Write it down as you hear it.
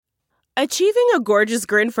Achieving a gorgeous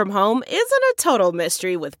grin from home isn't a total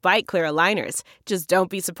mystery with Bite Clear aligners. Just don't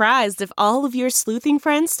be surprised if all of your sleuthing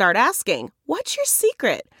friends start asking, "What's your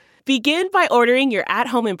secret?" Begin by ordering your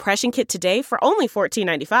at-home impression kit today for only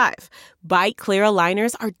 $14.95. Bite Clear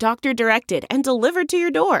aligners are doctor-directed and delivered to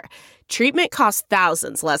your door. Treatment costs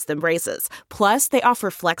thousands less than braces. Plus, they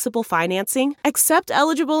offer flexible financing, accept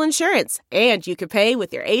eligible insurance, and you can pay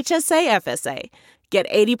with your HSA FSA. Get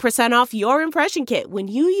 80% off your impression kit when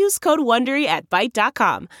you use code WONDERY at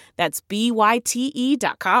Byte.com. That's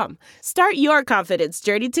BYTE.com. Start your confidence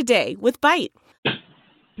journey today with Byte.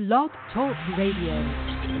 Blog Talk Radio.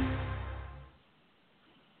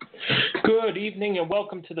 Good evening and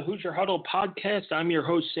welcome to the Hoosier Huddle podcast. I'm your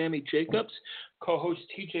host, Sammy Jacobs. Co-host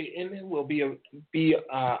TJ Inman will be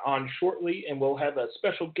on shortly, and we'll have a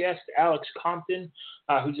special guest, Alex Compton,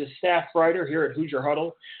 who's a staff writer here at Hoosier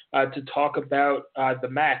Huddle, to talk about the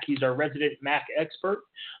MAC. He's our resident MAC expert.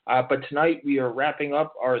 But tonight we are wrapping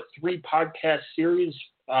up our 3 podcast series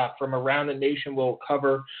from around the nation. We'll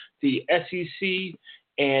cover the SEC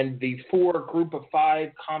and the 4 Group of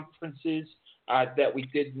 5 conferences that we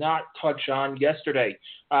did not touch on yesterday.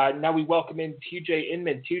 Now we welcome in TJ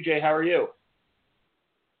Inman. TJ, how are you?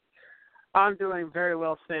 I'm doing very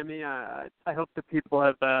well, Sammy. I hope the people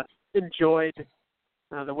have enjoyed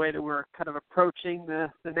the way that we're kind of approaching the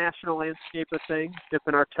national landscape of things,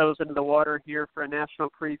 dipping our toes into the water here for a national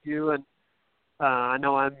preview. And I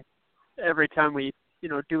know every time we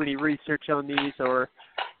do any research on these or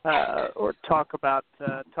talk about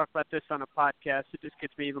this on a podcast, it just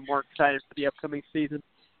gets me even more excited for the upcoming season.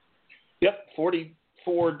 Yep,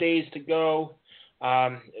 44 days to go.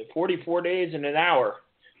 44 days and an hour.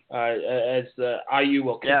 As the IU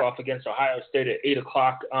will kick off against Ohio State at 8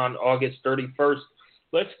 o'clock on August 31st.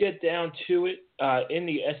 Let's get down to it in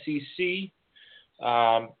the SEC.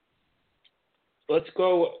 Let's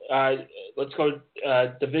go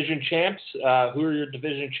division champs. Who are your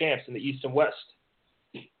division champs in the East and West?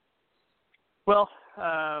 Well,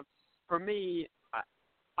 for me,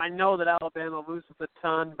 I know that Alabama loses a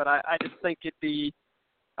ton, but I just think it'd be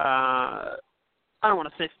I don't want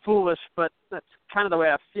to say foolish, but that's kind of the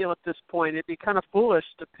way I feel at this point. It'd be kind of foolish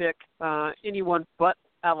to pick anyone but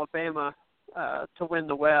Alabama to win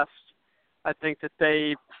the West. I think that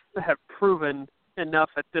they have proven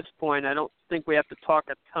enough at this point. I don't think we have to talk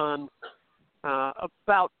a ton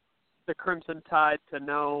about the Crimson Tide to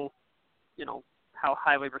know, how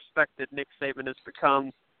highly respected Nick Saban has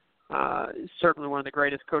become. He's certainly one of the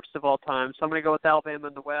greatest coaches of all time. So I'm going to go with Alabama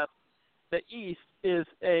in the West. The East is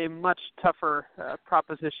a much tougher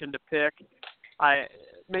proposition to pick.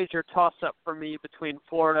 Major toss-up for me between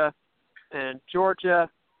Florida and Georgia.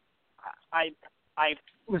 I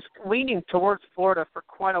was leaning towards Florida for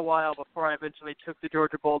quite a while before I eventually took the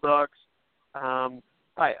Georgia Bulldogs.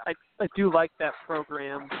 I do like that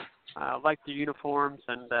program. Like the uniforms,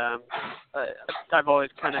 and I've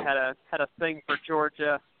always kind of had a thing for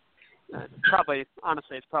Georgia.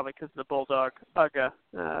 Honestly, it's probably because of the Bulldog UGA.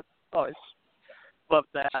 Always loved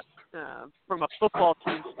that. From a football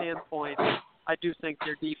team standpoint, I do think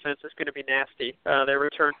their defense is going to be nasty. They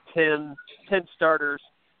returned 10 starters,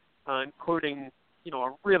 including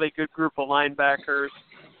a really good group of linebackers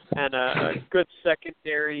and a good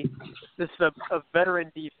secondary. This is a veteran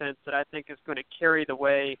defense that I think is going to carry the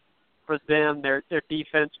way for them, their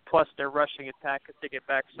defense plus their rushing attack as they get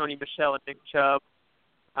back Sony Michel and Nick Chubb.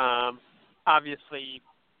 Obviously,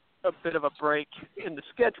 a bit of a break in the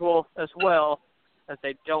schedule as well, as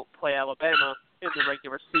they don't play Alabama in the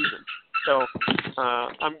regular season. So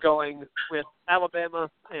I'm going with Alabama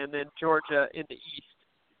and then Georgia in the East.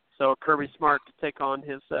 So Kirby Smart to take on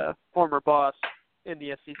his former boss in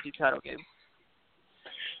the SEC title game.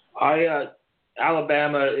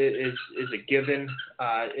 Alabama is a given.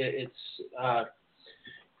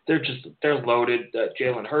 They're loaded.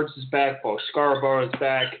 Jalen Hurts is back. Bo Scarborough is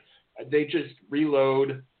back. They just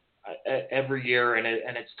reload every year, and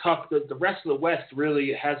it's tough. The rest of the West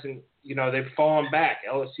really hasn't. They've fallen back.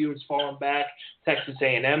 LSU has fallen back. Texas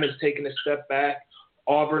A&M has taken a step back.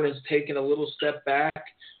 Auburn has taken a little step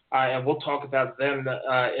back. And we'll talk about them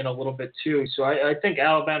in a little bit too. So I think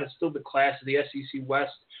Alabama is still the class of the SEC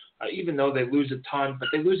West. Even though they lose a ton, but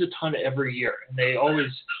they lose a ton every year, and they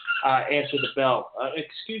always answer the bell.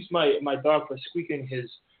 Excuse my dog for squeaking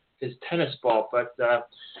his tennis ball, but I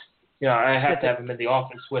have to have him in the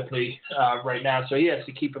office with me right now, so he has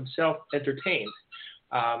to keep himself entertained.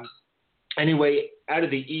 Anyway, out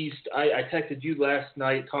of the East, I texted you last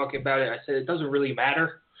night talking about it. I said it doesn't really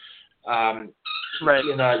matter. Right.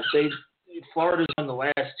 Florida's won the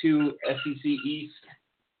last 2 SEC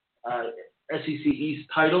East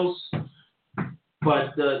titles.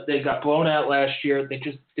 but they got blown out last year. They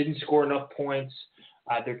just didn't score enough points.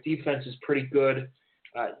 Their defense is pretty good.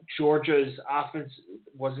 Georgia's offense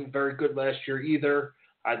wasn't very good last year either.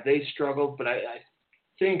 They struggled, but I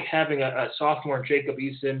think having a sophomore, Jacob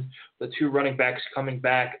Eason, the two running backs coming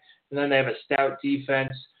back, and then they have a stout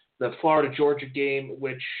defense. The Florida-Georgia game,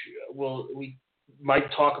 which we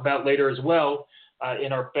might talk about later as well,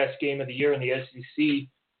 in our best game of the year in the SEC.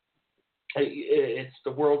 It's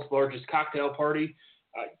the world's largest cocktail party.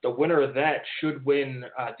 The winner of that should win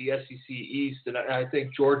the SEC East, and I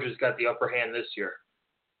think Georgia's got the upper hand this year.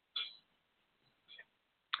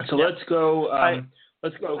 So yeah. let's go.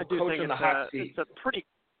 Let's go. I do coach think on the hot seat. It's a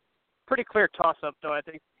pretty clear toss-up, though. I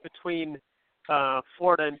think between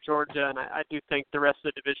Florida and Georgia, and I do think the rest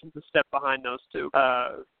of the division's a step behind those two.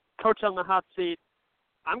 Coach on the hot seat,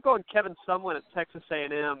 I'm going Kevin Sumlin at Texas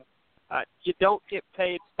A&M. You don't get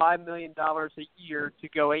paid $5 million a year to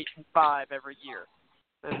go 8-5 every year,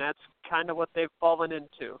 and that's kind of what they've fallen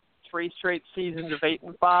into. 3 straight seasons of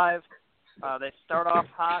 8-5. They start off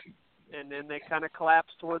hot, and then they kind of collapse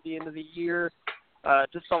toward the end of the year.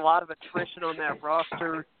 Just a lot of attrition on that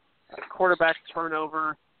roster, quarterback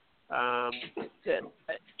turnover.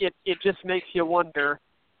 It just makes you wonder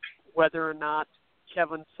whether or not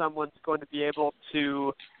Kevin Sumlin's going to be able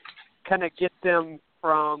to kind of get them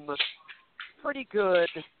from pretty good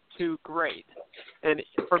to great. And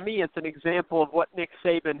for me, it's an example of what Nick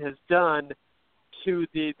Saban has done to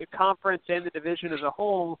the conference and the division as a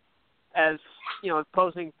whole. As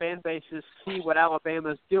opposing fan bases see what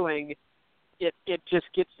Alabama's doing, it just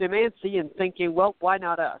gets them antsy and thinking, well, why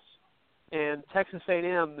not us? And Texas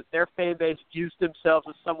A&M, their fan base views themselves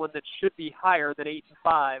as someone that should be higher than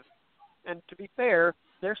 8-5. And to be fair,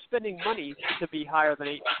 they're spending money to be higher than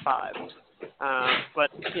 8-5.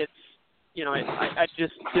 But it's, I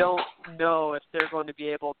just don't know if they're going to be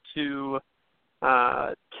able to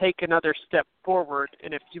take another step forward.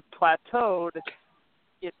 And if you've plateaued,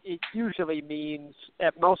 it usually means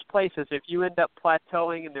at most places, if you end up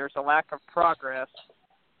plateauing and there's a lack of progress,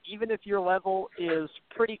 even if your level is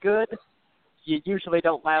pretty good, you usually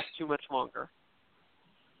don't last too much longer.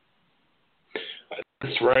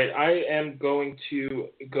 That's right. I am going to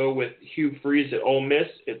go with Hugh Freeze at Ole Miss.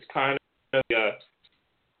 It's kind of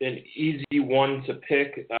an easy one to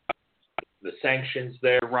pick. The sanctions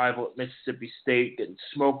there, rival at Mississippi State, getting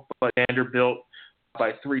smoked by Vanderbilt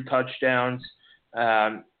by 3 touchdowns.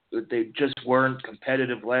 They just weren't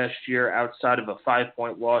competitive last year outside of a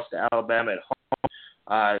 5-point loss to Alabama at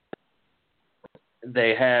home.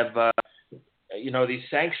 They have, these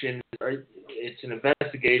sanctions, it's an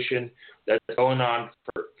investigation that's going on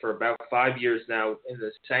for about 5 years now, and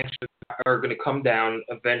the sanctions are going to come down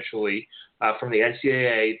eventually from the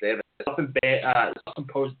NCAA. They have a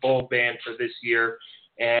self-imposed bowl ban for this year,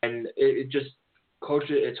 and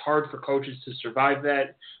it's hard for coaches to survive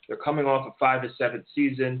that. They're coming off a 5-7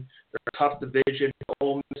 season. They're a tough division.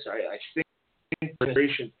 Ole Miss, I think the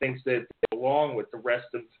administration thinks that they belong with the rest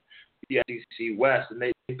of the SEC West, and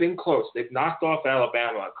they've been close. They've knocked off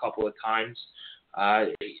Alabama a couple of times.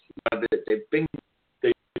 They've been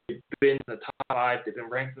in the top 5. They've been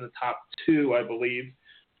ranked in the top 2, I believe,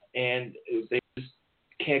 and they just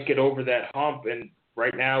can't get over that hump. And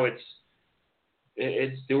right now, it's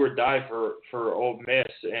do or die for Ole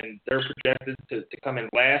Miss, and they're projected to come in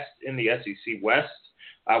last in the SEC West,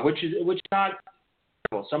 which is not.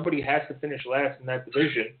 Somebody has to finish last in that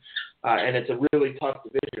division, and it's a really tough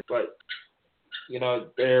division. But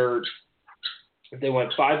they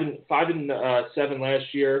went 5-7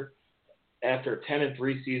 last year after a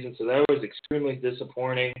 10-3 season, so that was extremely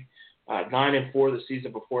disappointing. 9-4 the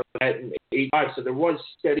season before that, and 8-5. So there was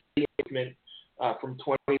steady improvement from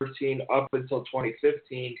 2013 up until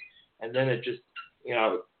 2015, and then it just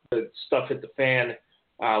the stuff hit the fan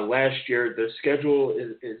last year. The schedule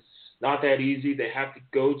is not that easy. They have to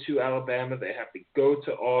go to Alabama. They have to go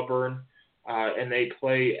to Auburn, and they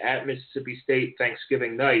play at Mississippi State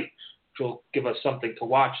Thanksgiving night, which will give us something to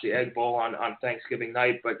watch, the Egg Bowl on Thanksgiving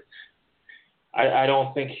night. But I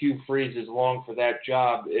don't think Hugh Freeze is long for that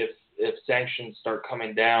job if sanctions start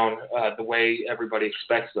coming down the way everybody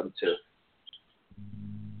expects them to.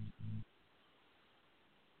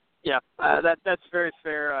 Yeah, that's very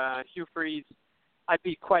fair. Hugh Freeze, I'd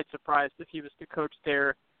be quite surprised if he was to coach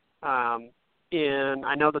there. And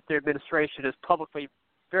I know that the administration is publicly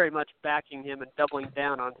very much backing him and doubling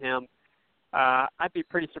down on him. I'd be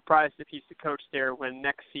pretty surprised if he's the coach there when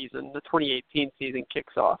next season, the 2018 season,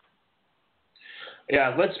 kicks off.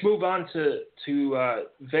 Yeah, let's move on to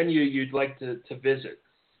venue you'd like to visit.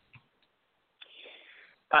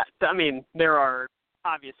 There are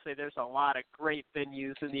obviously there's a lot of great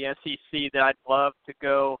venues in the SEC that I'd love to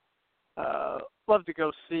go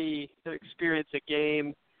see and experience a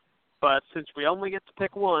game. But since we only get to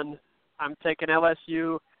pick one, I'm taking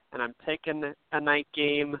LSU, and I'm taking a night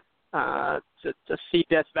game to see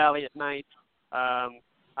Death Valley at night.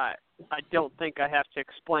 I don't think I have to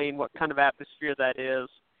explain what kind of atmosphere that is.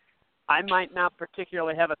 I might not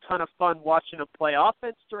particularly have a ton of fun watching them play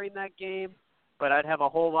offense during that game, but I'd have a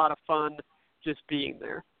whole lot of fun just being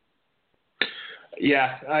there.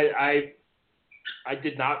 Yeah, I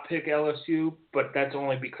did not pick LSU, but that's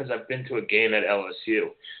only because I've been to a game at LSU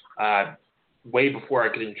way before I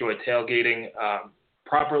could enjoy tailgating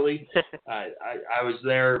properly. I was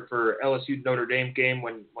there for LSU Notre Dame game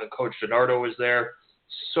when Coach DiNardo was there.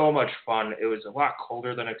 So much fun. It was a lot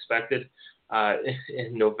colder than expected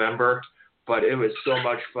in November, but it was so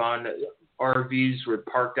much fun. RVs were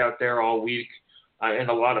parked out there all week and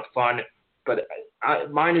a lot of fun. But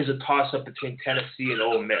mine is a toss-up between Tennessee and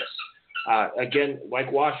Ole Miss. Again,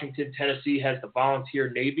 like Washington, Tennessee has the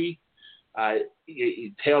volunteer Navy.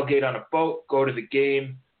 You tailgate on a boat, go to the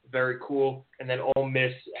game, very cool. And then Ole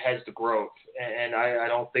Miss has the Grove. And I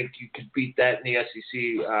don't think you could beat that in the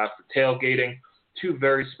SEC for tailgating. Two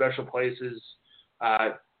very special places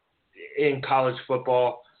in college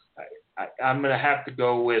football. I'm going to have to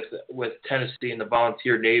go with Tennessee and the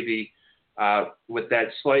volunteer Navy with that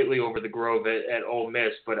slightly over the Grove at Ole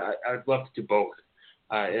Miss, but I'd love to do both.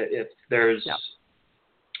 If there's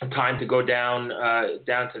time to go down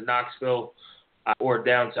to Knoxville or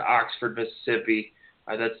down to Oxford, Mississippi,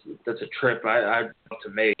 that's a trip I'd love to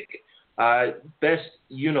make. Best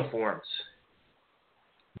uniforms.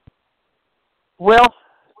 Well,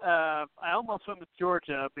 I almost went with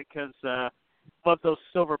Georgia because love those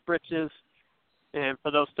silver breeches, and for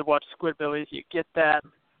those to watch Squidbillies, you get that.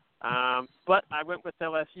 But I went with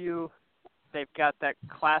LSU. They've got that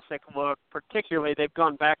classic look. Particularly, they've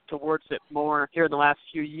gone back towards it more here in the last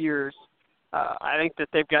few years. I think that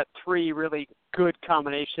they've got three really good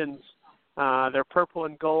combinations. They're purple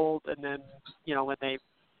and gold, and then, when they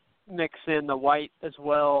mix in the white as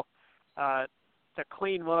well, it's a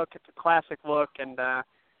clean look. It's a classic look, and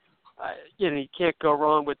you can't go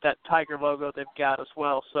wrong with that Tiger logo they've got as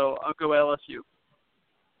well. So I'll go LSU.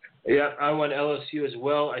 Yeah, I went LSU as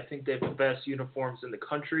well. I think they have the best uniforms in the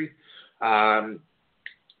country. I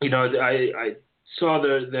saw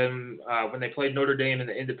them when they played Notre Dame in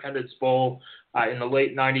the Independence Bowl in the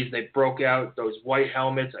late 90s. They broke out those white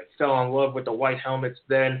helmets. I fell in love with the white helmets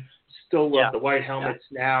then. Still love the white helmets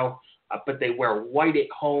now. But they wear white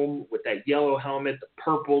at home with that yellow helmet, the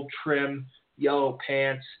purple trim, yellow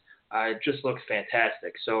pants. It just looks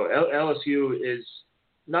fantastic. So LSU is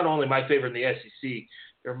not only my favorite in the SEC,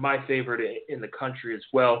 they're my favorite in the country as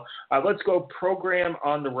well. Let's go program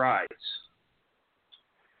on the rise.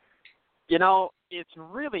 It's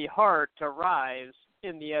really hard to rise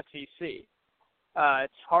in the SEC.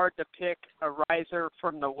 It's hard to pick a riser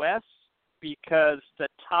from the West because the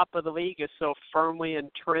top of the league is so firmly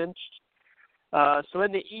entrenched. So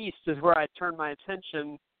in the East is where I turn my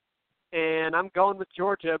attention, and I'm going with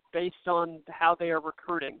Georgia based on how they are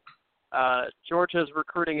recruiting. Georgia's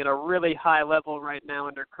recruiting at a really high level right now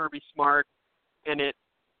under Kirby Smart, and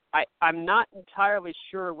I'm not entirely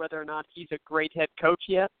sure whether or not he's a great head coach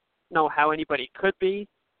yet. Know how anybody could be,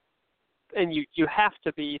 and you have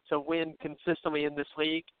to be to win consistently in this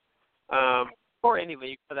league, or any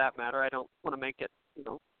league for that matter. I don't want to make it,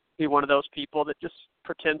 be one of those people that just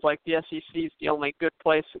pretends like the SEC is the only good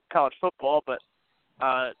place in college football. But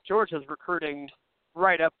Georgia's recruiting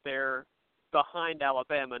right up there behind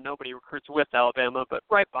Alabama. Nobody recruits with Alabama, but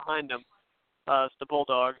right behind them is the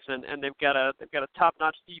Bulldogs, and they've got a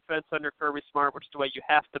top-notch defense under Kirby Smart, which is the way you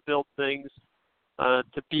have to build things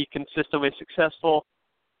to be consistently successful.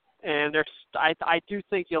 And I do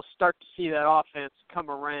think you'll start to see that offense come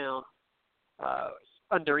around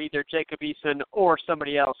under either Jacob Eason or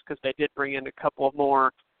somebody else, because they did bring in a couple of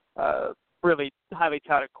more really highly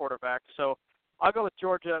touted quarterbacks. So I'll go with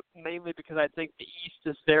Georgia mainly because I think the East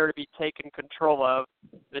is there to be taken control of.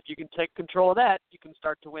 And if you can take control of that, you can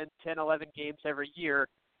start to win 10, 11 games every year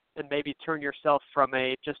and maybe turn yourself from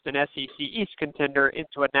just an SEC East contender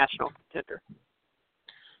into a national contender.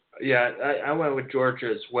 Yeah, I went with Georgia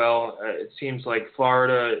as well. It seems like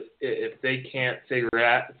Florida, if they can't figure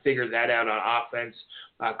that out on offense,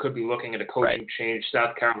 could be looking at a coaching change.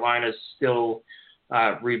 South Carolina's still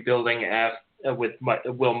rebuilding with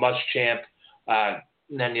Will Muschamp.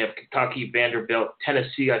 And then you have Kentucky, Vanderbilt.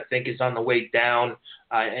 Tennessee, I think, is on the way down,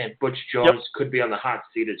 and Butch Jones could be on the hot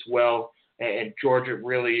seat as well. And Georgia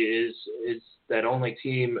really is that only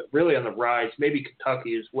team really on the rise. Maybe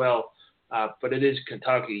Kentucky as well. but it is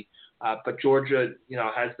Kentucky. But Georgia,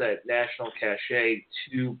 has that national cachet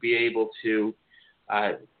to be able to,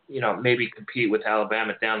 maybe compete with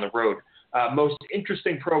Alabama down the road. Most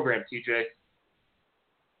interesting program, TJ?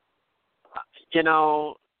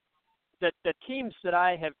 The teams that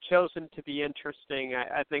I have chosen to be interesting,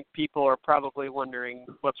 I think people are probably wondering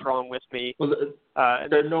what's wrong with me. Well,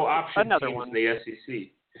 there are no option another teams one. in the SEC.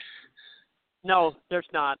 No, there's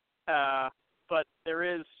not. But there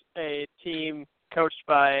is a team coached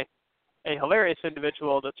by a hilarious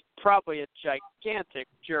individual that's probably a gigantic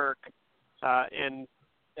jerk, and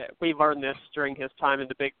we learned this during his time in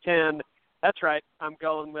the Big Ten. That's right. I'm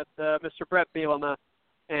going with Mr. Brett Bielema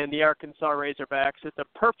and the Arkansas Razorbacks. It's a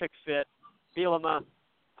perfect fit. Bielema,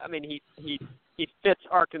 he fits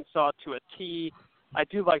Arkansas to a T. I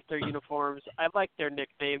do like their uniforms. I like their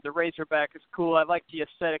nickname. The Razorback is cool. I like the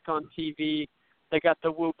aesthetic on TV. They got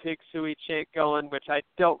the Woo Pig Sooie chant going, which I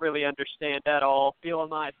don't really understand at all.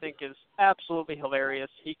 Bielema, I think, is absolutely hilarious.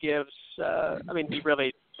 He gives, he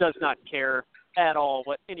really does not care at all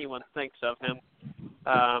what anyone thinks of him.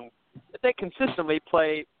 They consistently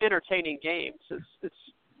play entertaining games. It's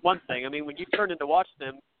one thing. When you turn in to watch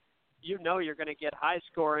them, you're going to get high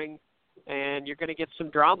scoring and you're going to get some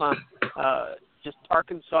drama. Just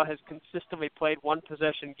Arkansas has consistently played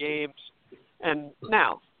one-possession games. And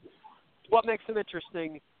now, what makes them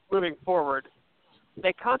interesting moving forward,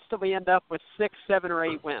 they constantly end up with 6, 7, or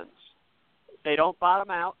 8 wins. They don't bottom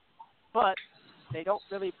out, but they don't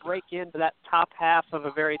really break into that top half of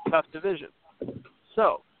a very tough division.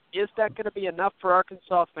 So, is that going to be enough for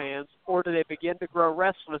Arkansas fans, or do they begin to grow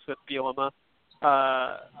restless with Bielema?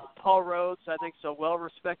 Paul Rhodes, I think, is a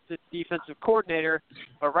well-respected defensive coordinator,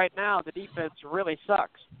 but right now the defense really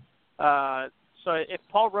sucks. So if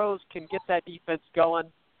Paul Rhodes can get that defense going,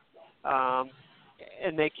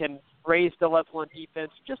 and they can raise the level on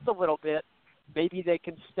defense just a little bit, maybe they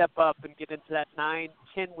can step up and get into that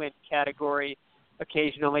 9-10 win category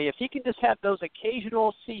occasionally. If he can just have those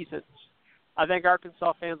occasional seasons, I think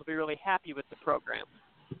Arkansas fans will be really happy with the program.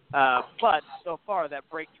 But so far, that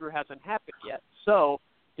breakthrough hasn't happened yet. So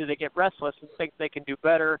do they get restless and think they can do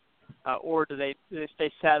better, or do they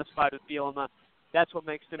stay satisfied with Bielema? That's what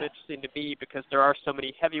makes them interesting to me, because there are so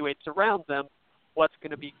many heavyweights around them. What's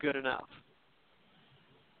going to be good enough?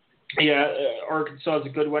 Yeah, Arkansas is a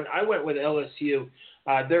good one. I went with LSU.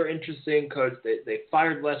 They're interesting because they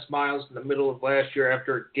fired Les Miles in the middle of last year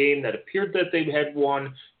after a game that appeared that they had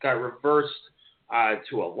won, got reversed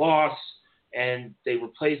to a loss, and they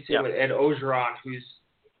replaced him with Ed Ogeron, who's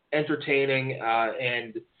entertaining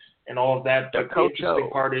and all of that. But the interesting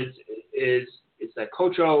part is that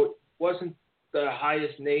Coach O wasn't the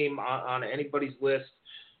highest name on anybody's list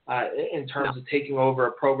in terms of taking over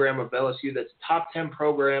a program of LSU that's a top 10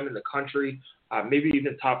 program in the country, maybe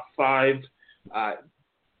even top 5.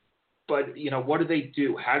 But, what do they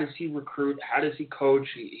do? How does he recruit? How does he coach?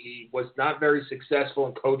 He was not very successful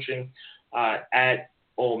in coaching at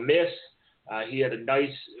Ole Miss. He had a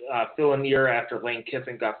nice fill-in year after Lane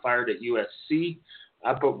Kiffin got fired at USC.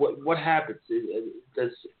 But what happens?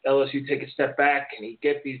 Does LSU take a step back? Can he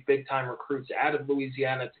get these big-time recruits out of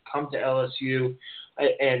Louisiana to come to LSU?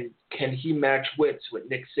 And can he match wits with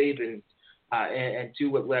Nick Saban and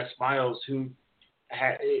do what Les Miles, who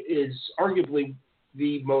is arguably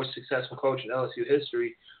the most successful coach in LSU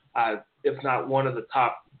history, if not one of the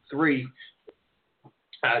top 3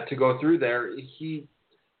 to go through there?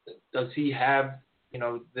 Does he have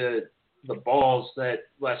the balls that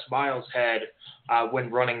Les Miles had when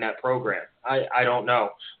running that program? I don't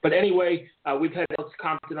know. But anyway, we've had Alex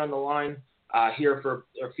Compton on the line here for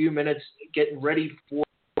a few minutes, getting ready for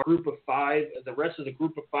Group of 5, the rest of the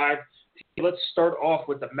Group of 5. Let's start off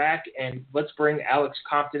with the MAC, and let's bring Alex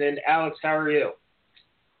Compton in. Alex, how are you?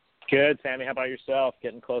 Good, Sammy. How about yourself?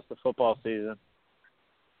 Getting close to football season.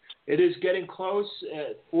 It is getting close.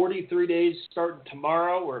 43 days starting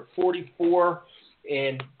tomorrow, or 44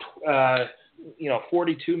 and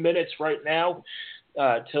 42 minutes right now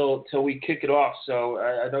till we kick it off. So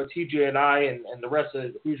I know TJ and I and the rest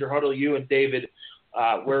of Hoosier Huddle, you and David,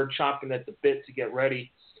 we're chomping at the bit to get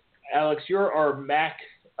ready. Alex, you're our MAC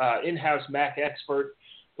in-house MAC expert.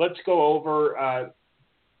 Let's go over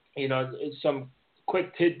some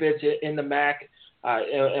quick tidbits in the MAC,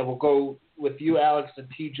 and we'll go with you, Alex, and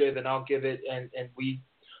TJ. Then I'll give it, and we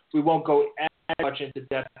won't go as much into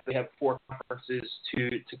depth. We have 4 conferences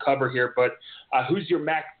to cover here, but who's your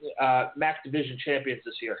MAC division champions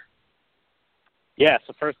this year? Yeah,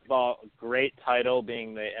 so first of all, great title,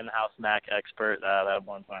 being the in-house MAC expert. That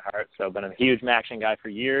warms my heart. So I've been a huge MAC guy for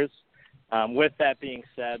years. With that being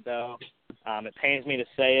said, though, It pains me to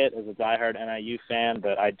say it as a diehard NIU fan,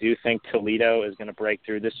 but I do think Toledo is going to break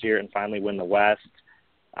through this year and finally win the West.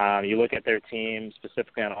 You look at their team,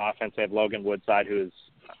 specifically on offense, they have Logan Woodside, who is,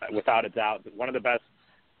 without a doubt, one of the best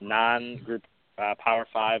non-group Power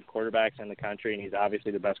 5 quarterbacks in the country, and he's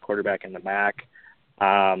obviously the best quarterback in the MAC.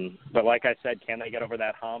 But like I said, can they get over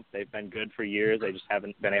that hump? They've been good for years. They just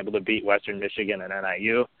haven't been able to beat Western Michigan and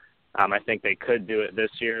NIU. I think they could do it this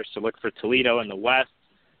year, so look for Toledo in the West.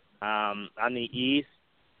 On the East,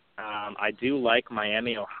 I do like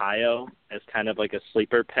Miami, Ohio as kind of like a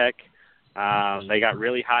sleeper pick. They got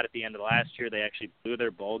really hot at the end of last year. They actually blew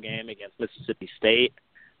their bowl game against Mississippi State.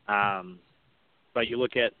 But you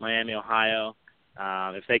look at Miami, Ohio,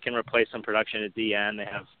 if they can replace some production at DN, they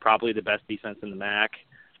have probably the best defense in the MAC.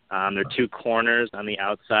 Their two corners on the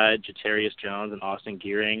outside, Jatarius Jones and Austin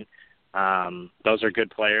Gearing, those are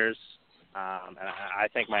good players. And I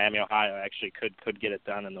think Miami, Ohio actually could get it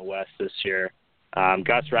done in the West this year.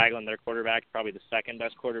 Gus Ragland, their quarterback, probably the second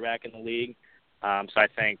best quarterback in the league. So I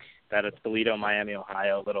think that a Toledo, Miami,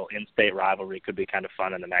 Ohio little in-state rivalry could be kind of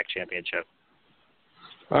fun in the MAC championship.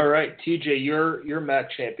 All right, TJ, your MAC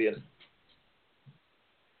champion.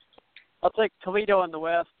 I'll take Toledo in the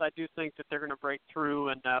West. I do think that they're going to break through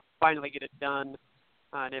and finally get it done.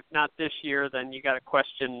 And if not this year, then you got to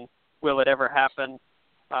question, will it ever happen?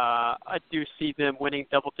 I do see them winning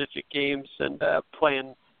double-digit games and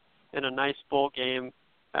playing in a nice bowl game,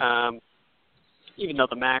 even though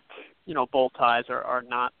the MAC, bowl ties are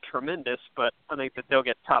not tremendous, but I think that they'll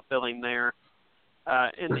get top billing there.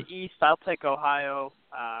 In the East, I'll take Ohio.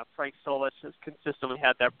 Frank Solich has consistently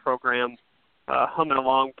had that program humming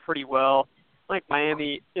along pretty well. I think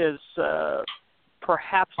Miami is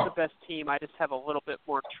perhaps the best team. I just have a little bit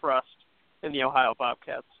more trust in the Ohio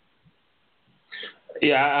Bobcats.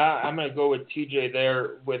 Yeah, I'm going to go with TJ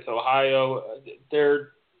there with Ohio.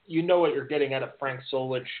 You know what you're getting out of Frank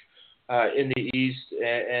Solich in the East,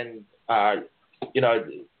 and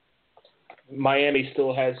Miami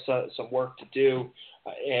still has some work to do.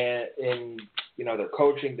 And their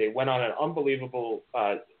coaching, they went on an unbelievable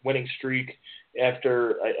winning streak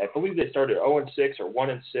after I believe they started 0-6 or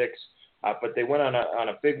 1-6, but they went on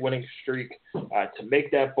a big winning streak to make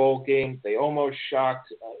that bowl game. They almost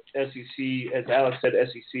shocked SEC, as Alex said,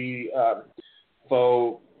 SEC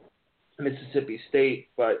foe Mississippi State.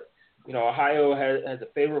 But Ohio has a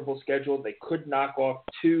favorable schedule. They could knock off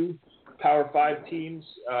two Power 5 teams.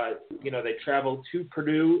 They travel to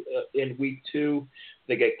Purdue in week 2.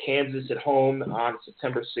 They get Kansas at home on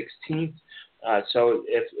September 16th. So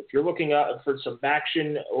if you're looking out for some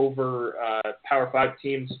action over Power 5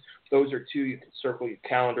 teams, those are two you can circle your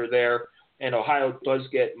calendar there. And Ohio does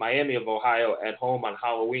get Miami of Ohio at home on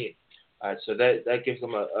Halloween. So that gives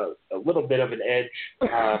them a little bit of an edge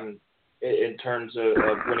in terms of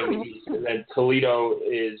winning the East. And then Toledo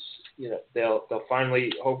is, they'll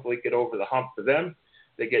finally hopefully get over the hump for them.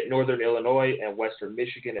 They get Northern Illinois and Western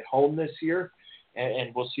Michigan at home this year,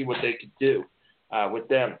 and we'll see what they can do with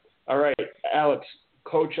them. All right, Alex,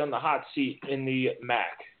 coach on the hot seat in the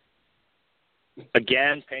MAC.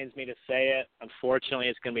 Again, pains me to say it. Unfortunately,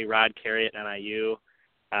 it's going to be Rod Carey at NIU.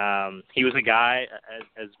 He was a guy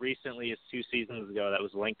as recently as 2 seasons ago that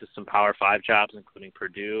was linked to some Power 5 jobs, including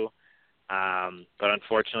Purdue. But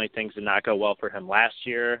unfortunately, things did not go well for him last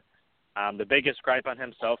year. The biggest gripe on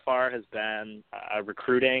him so far has been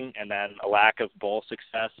recruiting and then a lack of bowl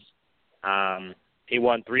success. He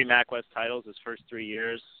won 3 MAC West titles his first 3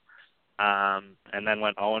 years, and then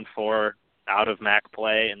went 0-4 out of MAC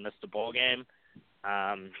play and missed a bowl game.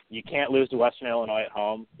 You can't lose to Western Illinois at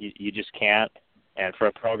home. You just can't. And for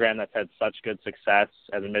a program that's had such good success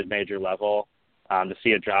at a mid-major level, to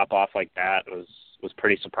see a drop-off like that was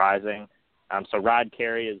pretty surprising. So Rod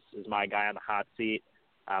Carey is my guy on the hot seat.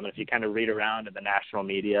 And if you kind of read around in the national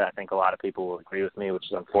media, I think a lot of people will agree with me, which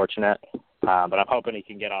is unfortunate. But I'm hoping he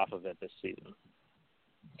can get off of it this season.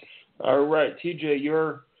 All right, TJ,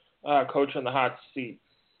 you're coach on the hot seat.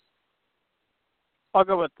 I'll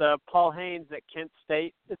go with Paul Haynes at Kent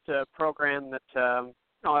State. It's a program that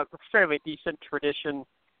a fairly decent tradition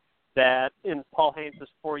that in Paul Haynes'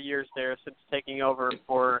 4 years there since taking over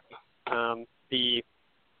for the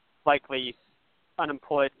likely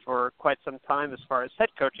unemployed for quite some time as far as head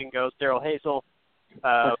coaching goes, Darrell Hazel.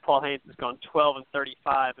 Paul Haynes has gone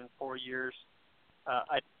 12-35 in 4 years.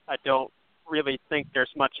 I don't really think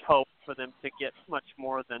there's much hope for them to get much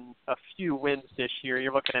more than a few wins this year.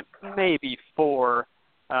 You're looking at maybe 4.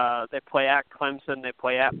 They play at Clemson, they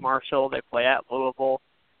play at Marshall, they play at Louisville.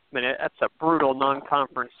 I mean, that's a brutal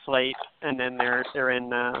non-conference slate, and then they're in.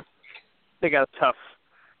 They got a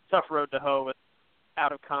tough road to hoe with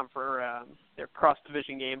out of their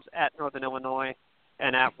cross-division games at Northern Illinois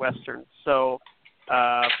and at Western. So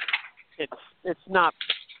it's not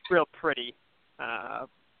real pretty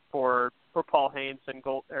for Paul Haynes and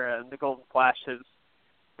the Golden Flashes.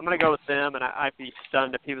 I'm going to go with them, and I'd be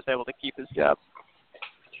stunned if he was able to keep his job.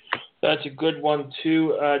 That's a good one,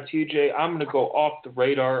 too, TJ. I'm going to go off the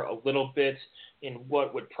radar a little bit in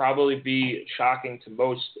what would probably be shocking to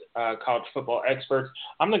most college football experts.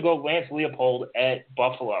 I'm going to go Lance Leopold at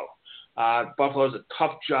Buffalo. Buffalo's a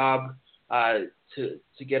tough job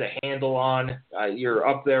to get a handle on. You're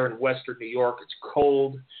up there in Western New York. It's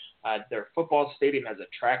cold. Their football stadium has a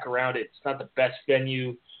track around it. It's not the best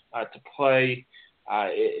venue to play.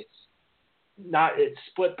 It's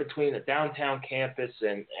split between a downtown campus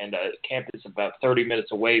and a campus about 30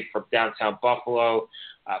 minutes away from downtown Buffalo.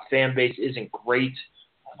 Fan base isn't great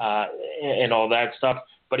and all that stuff,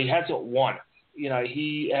 but he hasn't won.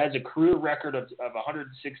 He has a career record of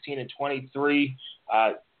 116-23,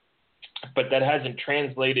 but that hasn't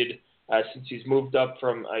translated since he's moved up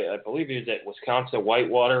from, I believe he was at Wisconsin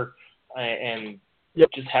Whitewater, and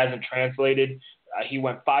just hasn't translated. He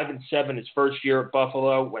went 5-7 his first year at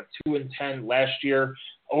Buffalo, went 2-10 last year.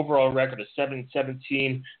 Overall record of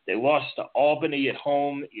 7-17. They lost to Albany at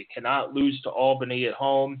home. You cannot lose to Albany at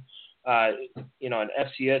home. An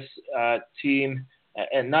FCS team,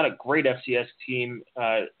 and not a great FCS team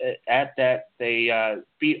at that. They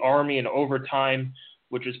beat Army in overtime,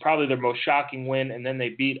 which was probably their most shocking win, and then they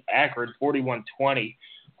beat Akron 41-20.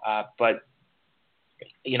 But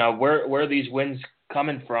where are these wins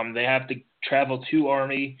coming from? They have to travel to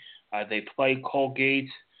Army. They play Colgate,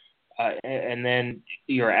 and then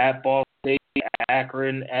you're at Ball State,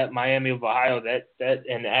 Akron, at Miami of Ohio, that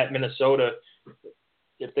and at Minnesota.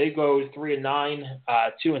 If they go 3-9,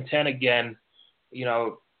 2-10 again,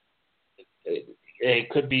 it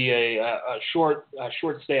could be a short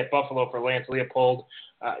stay at Buffalo for Lance Leopold.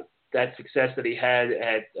 That success that he had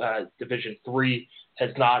at Division III has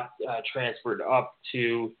not transferred up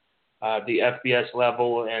to the FBS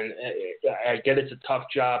level, and I get it's a tough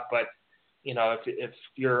job, but if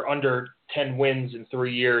you're under 10 wins in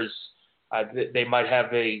 3 years, they might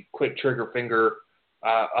have a quick trigger finger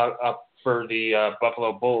up for the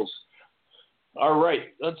Buffalo Bulls. All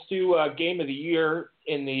right, let's do game of the year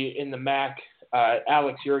in the MAC.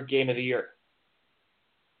 Alex, your game of the year.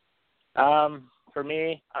 For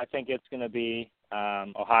me, I think it's going to be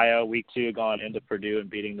Ohio Week 2 going into Purdue and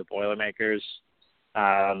beating the Boilermakers.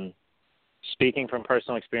 Speaking from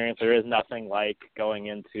personal experience, there is nothing like going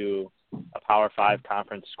into a Power 5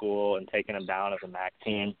 conference school and taking them down as a MAC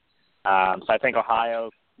team. So I think Ohio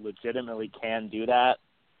legitimately can do that.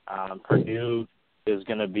 Purdue is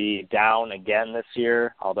going to be down again this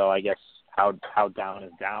year, although I guess how down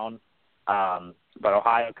is down. But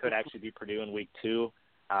Ohio could actually beat Purdue in Week 2.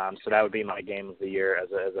 So that would be my game of the year as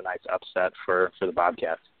a nice upset for the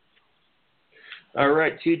Bobcats. All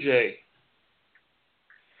right, TJ.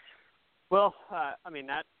 Well,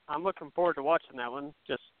 I'm looking forward to watching that one,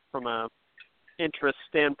 just from a interest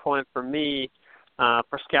standpoint for me,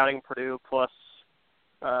 for scouting Purdue. Plus,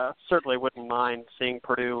 certainly wouldn't mind seeing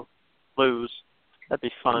Purdue lose. That'd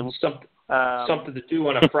be fun. Something to do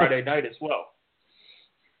on a Friday night as well.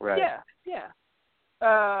 Right. Yeah.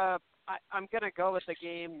 I'm going to go with a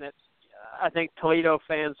game that I think Toledo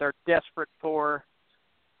fans are desperate for,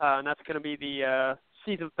 and that's going to be the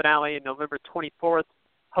season finale on November 24th,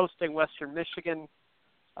 hosting Western Michigan.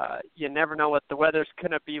 You never know what the weather's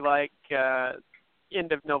going to be like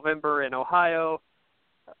end of November in Ohio.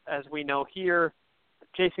 As we know here,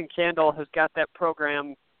 Jason Candle has got that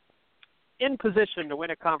program in position to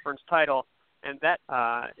win a conference title, and that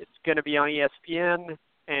it's going to be on ESPN,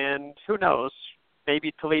 and who knows,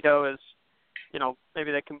 maybe Toledo is,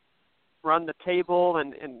 maybe they can run the table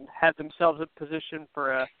and have themselves in position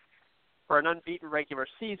for an unbeaten regular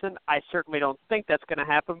season. I certainly don't think that's going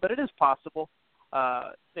to happen, but it is possible.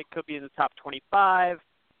 They could be in the top 25.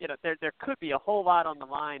 There could be a whole lot on the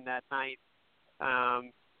line that night.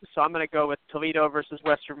 So I'm going to go with Toledo versus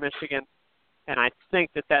Western Michigan, and I think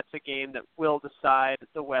that's a game that will decide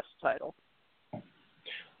the West title.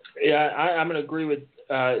 Yeah, I'm going to agree with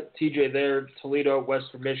TJ there. Toledo,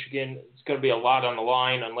 Western Michigan, it's going to be a lot on the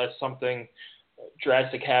line unless something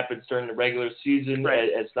drastic happens during the regular season. Right.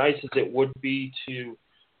 As nice as it would be to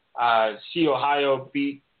see Ohio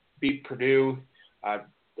beat Purdue,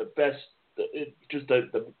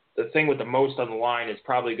 the thing with the most on the line is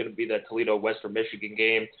probably going to be that Toledo-Western Michigan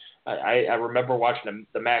game. I remember watching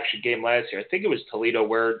the MAC game last year. I think it was Toledo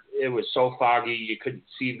where it was so foggy you couldn't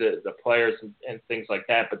see the players and things like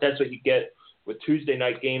that. But that's what you get with Tuesday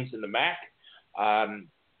night games in the MAC.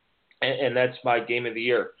 and that's my game of the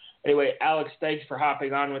year. Anyway, Alex, thanks for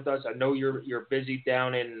hopping on with us. I know you're busy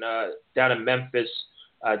down in Memphis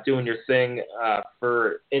doing your thing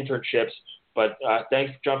for internships, but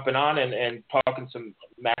thanks for jumping on and talking some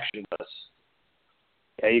action with us.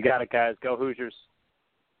 Yeah, you got it, guys. Go Hoosiers.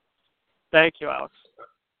 Thank you, Alex.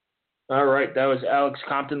 All right, that was Alex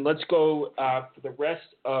Compton. Let's go for the rest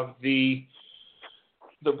of the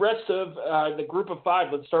group of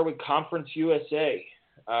five. Let's start with Conference USA.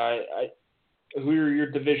 Who are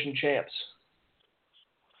your division champs?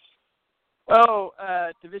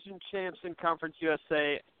 Division champs in Conference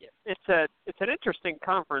USA. It's an interesting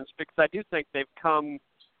conference because I do think they've come.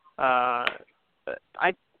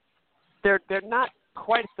 They're not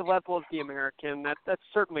quite at the level of the American. That's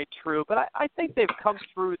certainly true, but I think they've come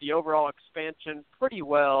through the overall expansion pretty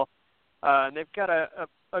well. And they've got a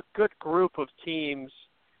good group of teams,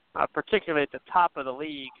 particularly at the top of the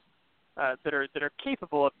league, that are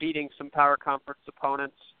capable of beating some power conference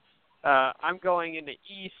opponents. I'm going in the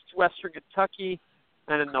East, Western Kentucky,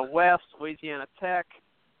 and in the West, Louisiana Tech.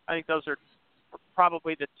 I think those are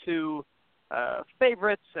probably the two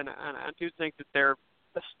favorites, and I do think that they're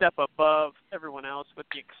a step above everyone else, with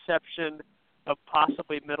the exception of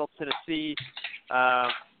possibly Middle Tennessee,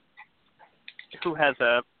 who has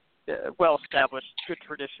a well-established, good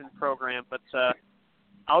tradition program. But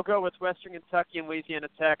I'll go with Western Kentucky and Louisiana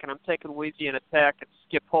Tech, and I'm taking Louisiana Tech and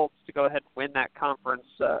Skip Holtz to go ahead and win that conference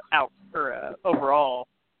overall.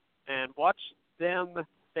 And watch them.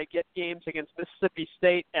 They get games against Mississippi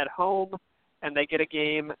State at home, and they get a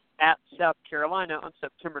game at South Carolina on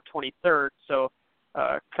September 23rd. So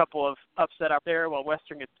a couple of upset out there, while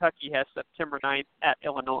Western Kentucky has September 9th at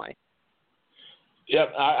Illinois.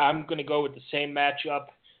 Yep, I'm going to go with the same matchup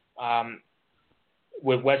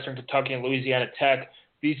with Western Kentucky and Louisiana Tech.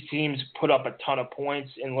 These teams put up a ton of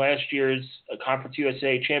points in last year's Conference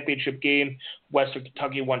USA championship game. Western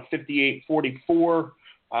Kentucky won 58-44.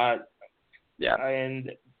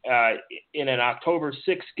 And in an October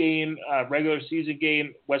 6th game, regular season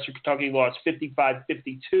game, Western Kentucky lost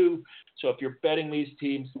 55-52. So if you're betting these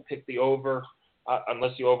teams, pick the over,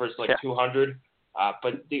 unless the over is 200.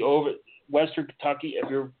 But the over, Western Kentucky, if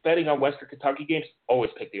you're betting on Western Kentucky games,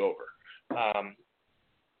 always pick the over.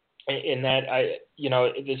 In that,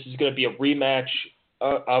 this is going to be a rematch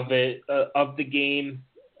of the game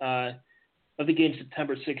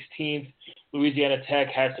September 16th. Louisiana Tech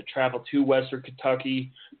has to travel to Western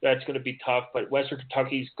Kentucky. That's going to be tough, but Western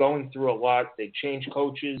Kentucky's going through a lot. They changed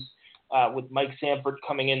coaches with Mike Sanford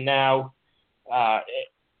coming in now.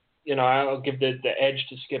 I'll give the edge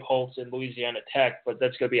to Skip Holtz and Louisiana Tech, but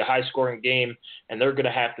that's going to be a high-scoring game, and they're going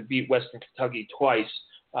to have to beat Western Kentucky twice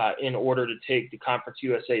in order to take the Conference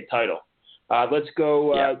USA title. Let's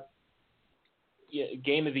go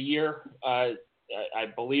game of the year. I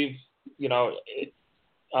believe,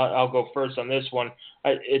 I'll go first on this one.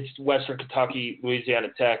 It's Western Kentucky, Louisiana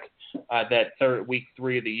Tech, that week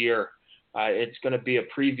 3 of the year. It's going to be a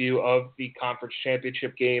preview of the conference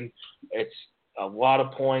championship game. It's a lot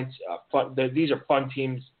of points. These are fun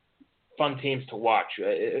teams to watch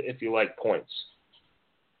if you like points.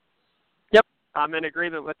 Yep, I'm in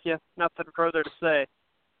agreement with you. Nothing further to say.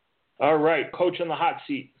 All right, coach on the hot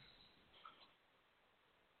seat.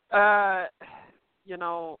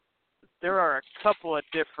 There are a couple of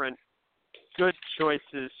different good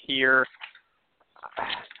choices here,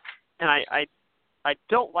 and I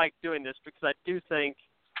don't like doing this because I do think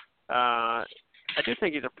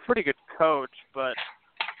he's a pretty good coach, but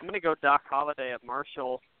I'm going to go Doc Holliday at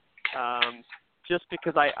Marshall, just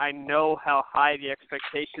because I know how high the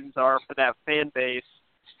expectations are for that fan base,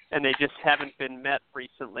 and they just haven't been met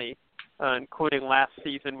recently, including last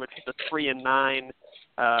season, which was a 3-9,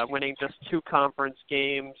 winning just 2 conference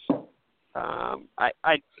games.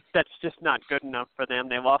 That's just not good enough for them.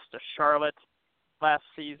 They lost to Charlotte last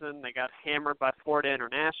season. They got hammered by Florida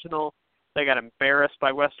International. They got embarrassed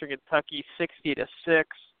by Western Kentucky 60-6.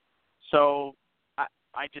 So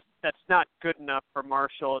that's not good enough for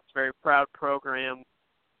Marshall. It's a very proud program,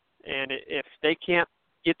 and if they can't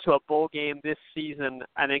get to a bowl game this season,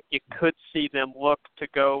 I think you could see them look to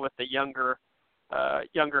go with the younger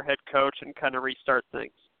head coach and kind of restart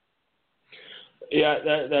things.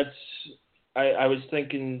 Yeah, that's. I was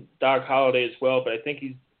thinking Doc Holliday as well, but I think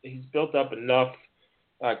he's built up enough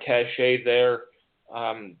cachet there.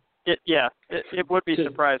 It would be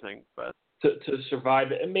surprising, but to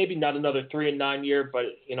survive it, and maybe not another 3-9 year, but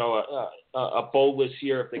a bowlless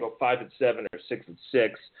year if they go 5-7 or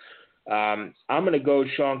 6-6. I'm going to go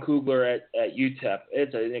Sean Kugler at UTEP.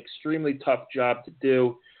 It's an extremely tough job to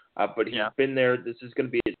do, but he's been there. This is going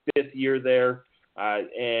to be his 5th year there,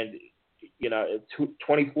 and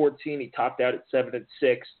 2014 he topped out at 7-6,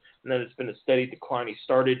 and then it's been a steady decline. He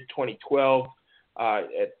started 2012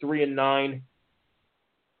 at 3-9,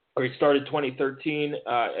 or he started 2013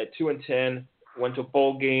 at 2-10, went to a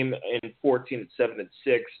bowl game in 14 at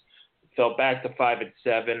 7-6, fell back to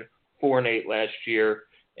 5-7, 4-8 last year,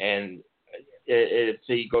 and if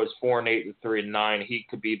he goes 4-8 and 3-9, he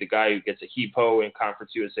could be the guy who gets a heap-ho in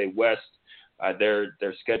Conference USA West. Their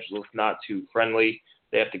schedule is not too friendly.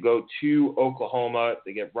 They have to go to Oklahoma.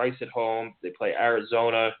 They get Rice at home. They play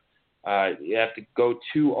Arizona. You have to go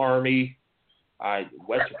to Army.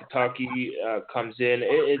 Western Kentucky comes in.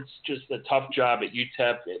 It's just a tough job at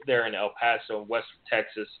UTEP there in El Paso, Western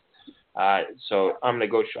Texas. So I'm going to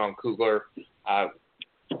go Sean Kugler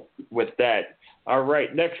with that. All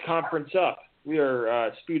right, next conference up. We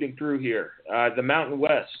are speeding through here. The Mountain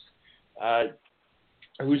West.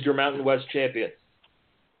 Who's your Mountain West champion?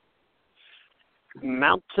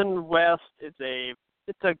 Mountain West is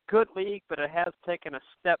it's a good league, but it has taken a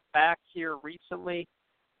step back here recently.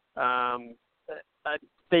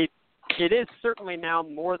 It is certainly now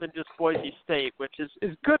more than just Boise State, which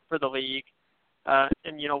is good for the league. And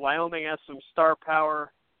Wyoming has some star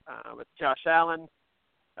power with Josh Allen.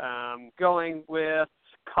 Going with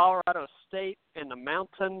Colorado State in the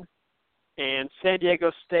Mountain and San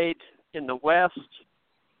Diego State in the West.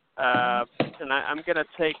 And I'm going to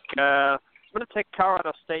take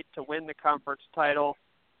Colorado State to win the conference title.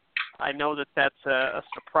 I know that's a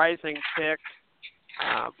surprising pick,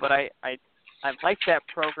 but I like that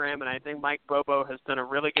program, and I think Mike Bobo has done a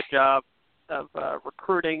really good job of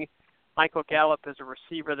recruiting. Michael Gallup is a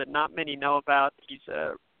receiver that not many know about. He's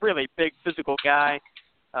a really big physical guy.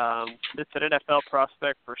 It's an NFL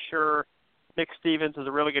prospect for sure. Nick Stevens is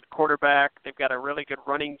a really good quarterback. They've got a really good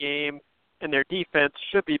running game, and their defense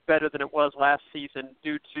should be better than it was last season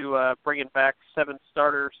due to bringing back 7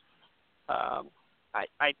 starters. I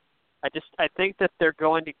think that they're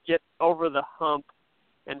going to get over the hump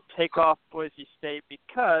and take off Boise State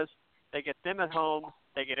because they get them at home,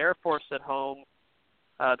 they get Air Force at home.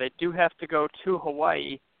 They do have to go to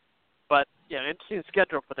Hawaii, but an interesting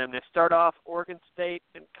schedule for them. They start off Oregon State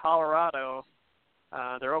and Colorado.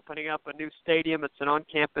 They're opening up a new stadium. It's an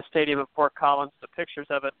on-campus stadium in Fort Collins. The pictures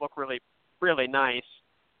of it look really, really nice.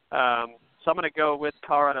 So I'm going to go with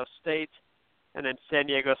Colorado State, and then San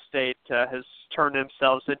Diego State has turned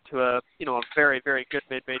themselves into a very, very good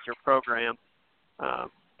mid-major program.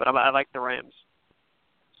 But I like the Rams.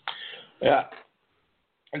 Yeah.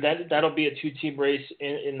 That'll be a 2-team race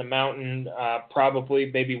in the Mountain. Probably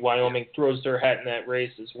maybe Wyoming throws their hat in that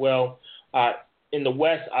race as well. In the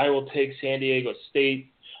West, I will take San Diego State.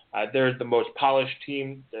 They're the most polished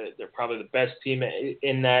team. They're probably the best team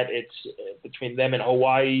in that. It's between them and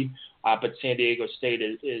Hawaii, but San Diego State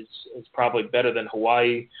is probably better than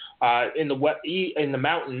Hawaii. In the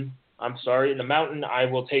Mountain, I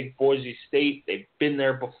will take Boise State. They've been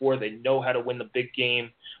there before. They know how to win the big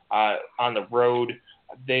game on the road.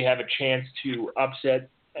 They have a chance to upset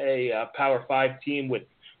a Power 5 team with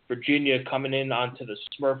Virginia coming in onto the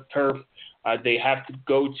Smurf turf. They have to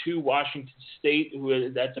go to Washington State,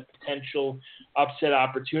 that's a potential upset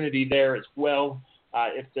opportunity there as well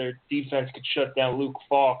if their defense could shut down Luke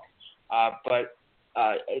Falk. But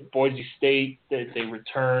Boise State, they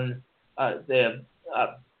return. They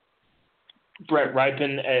have Brett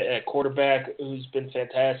Ripon at quarterback, who's been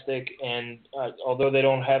fantastic. And although they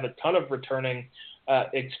don't have a ton of returning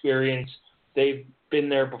experience, they've been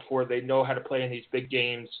there before. They know how to play in these big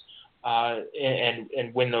games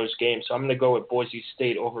and win those games. So I'm going to go with Boise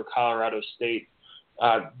State over Colorado State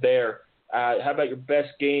there. How about your best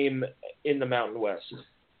game in the Mountain West? I'm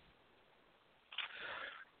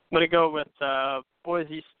going to go with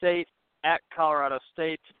Boise State at Colorado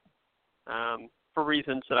State for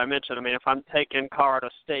reasons that I mentioned. I mean, if I'm taking Colorado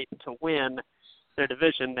State to win their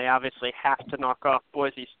division, they obviously have to knock off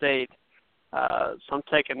Boise State. So I'm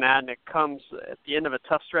taking that, and it comes at the end of a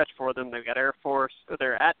tough stretch for them. They've got Air Force.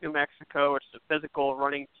 They're at New Mexico, which is a physical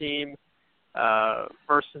running team,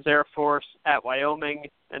 versus Air Force at Wyoming,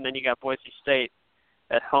 and then you got Boise State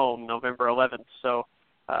at home November 11th. So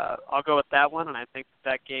I'll go with that one, and I think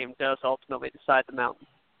that game does ultimately decide the Mountain.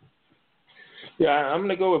 Yeah, I'm going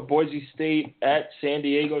to go with Boise State at San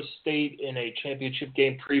Diego State in a championship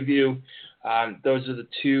game preview. Those are the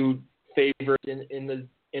two favorites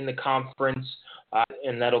in the conference,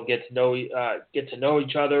 and that'll get to know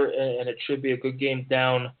each other, and it should be a good game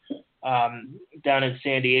down in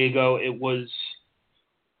San Diego.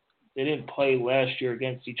 They didn't play last year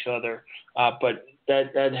against each other, but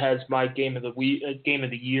that has my game of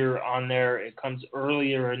the year on there. It comes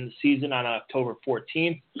earlier in the season on October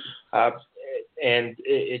 14th, and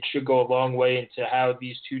it should go a long way into how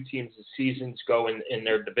these two teams' seasons go in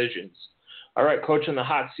their divisions. All right, coach on the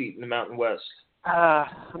hot seat in the Mountain West. I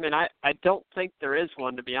don't think there is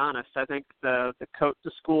one, to be honest. I think the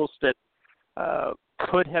schools that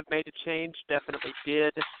could have made a change definitely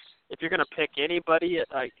did. If you're going to pick anybody, it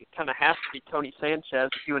kind of has to be Tony Sanchez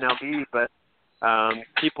at UNLV, but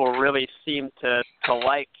people really seem to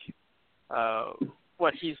like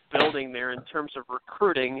what he's building there in terms of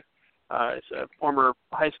recruiting. As a former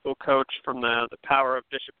high school coach from the Power of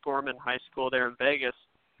Bishop Gorman High School there in Vegas.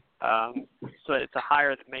 So it's a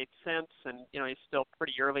hire that made sense, and he's still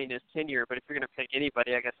pretty early in his tenure. But if you're going to pick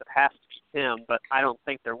anybody, I guess it has to be him. But I don't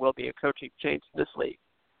think there will be a coaching change in this league.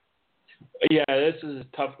 Yeah, this is a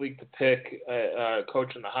tough league to pick.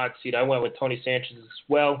 Coach on the hot seat. I went with Tony Sanchez as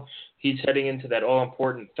well. He's heading into that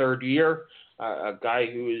all-important third year. A guy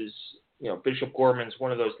who is, Bishop Gorman's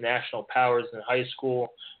one of those national powers in high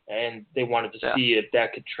school, and they wanted to see if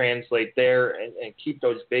that could translate there and keep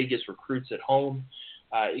those Vegas recruits at home.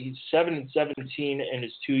 He's 7-17 in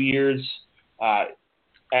his 2 years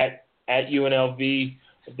at UNLV.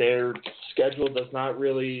 Their schedule does not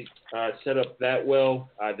really set up that well.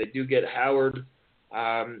 They do get Howard,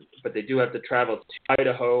 but they do have to travel to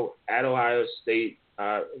Idaho, at Ohio State,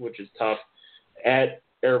 which is tough, at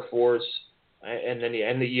Air Force, and then you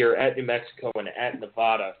end the year at New Mexico and at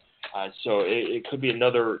Nevada. So it could be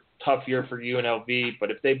another tough year for UNLV,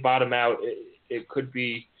 but if they bottom out, it could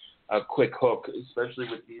be a quick hook, especially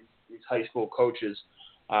with these high school coaches.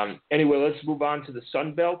 Anyway, let's move on to the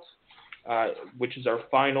Sun Belt, which is our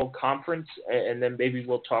final conference, and then maybe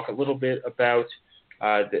we'll talk a little bit about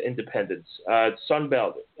the independents. Sun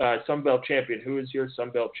Belt champion. Who is your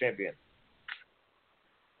Sun Belt champion?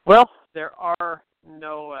 Well, there are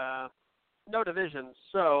no divisions,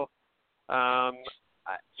 so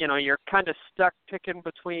you're kind of stuck picking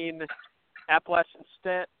between Appalachian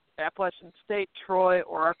State, Troy,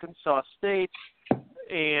 or Arkansas State,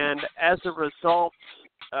 and as a result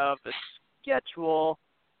of the schedule,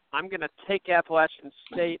 I'm going to take Appalachian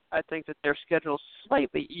State. I think that their schedule is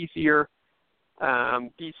slightly easier.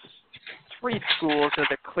 These three schools are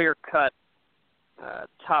the clear-cut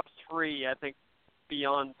top three. I think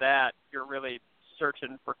beyond that, you're really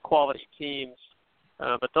searching for quality teams.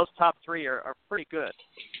 But those top three are pretty good.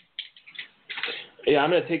 Yeah,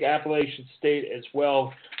 I'm going to take Appalachian State as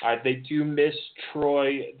well. They do miss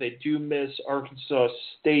Troy. They do miss Arkansas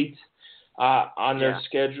State on their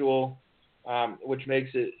schedule, which makes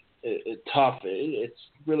it tough. It's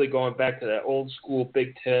really going back to that old school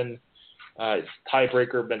Big Ten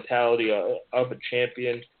tiebreaker mentality of a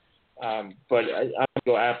champion. But I'm going to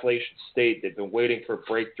go Appalachian State. They've been waiting for a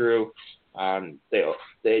breakthrough.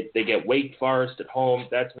 They get Wake Forest at home.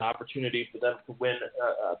 That's an opportunity for them to win,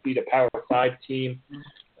 beat a Power 5 team,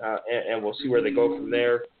 and we'll see where they go from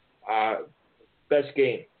there. Best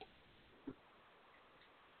game?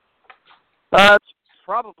 It's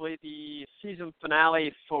probably the season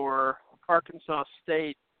finale for Arkansas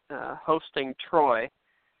State hosting Troy.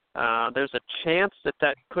 There's a chance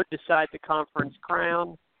that could decide the conference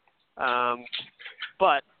crown,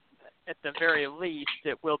 but at the very least,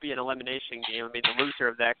 it will be an elimination game. I mean, the loser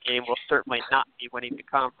of that game will certainly not be winning the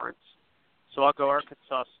conference. So I'll go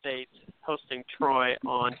Arkansas State hosting Troy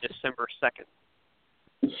on December 2nd.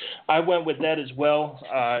 I went with that as well.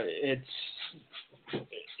 It's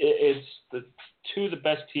the two of the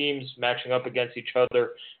best teams matching up against each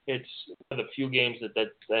other. It's one of the few games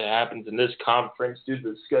that happens in this conference due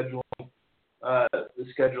to the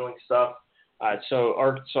scheduling stuff. So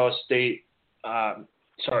Arkansas State.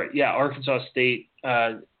 Arkansas State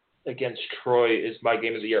against Troy is my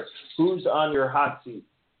game of the year. Who's on your hot seat?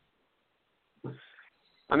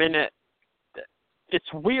 I mean,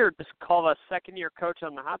 it's weird to call a second-year coach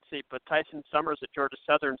on the hot seat, but Tyson Summers at Georgia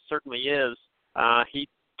Southern certainly is. He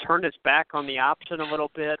turned his back on the option a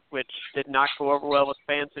little bit, which did not go over well with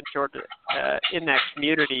fans in Georgia, in that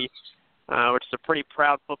community, which is a pretty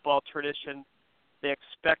proud football tradition. They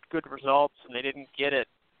expect good results, and they didn't get it.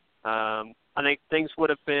 I think things would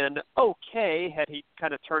have been okay had he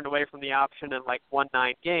kind of turned away from the option and won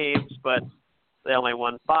 9 games, but they only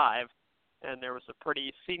won 5, and there was a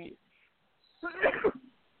pretty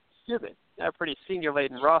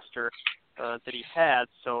senior-laden roster that he had.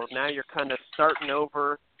 So now you're kind of starting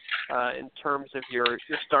over in terms of your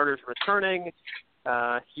starters returning.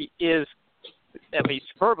 He is at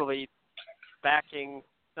least verbally backing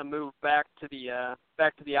a move back to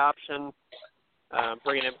the option.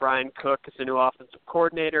 Bringing in Brian Cook as the new offensive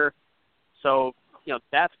coordinator. So,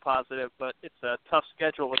 that's positive, but it's a tough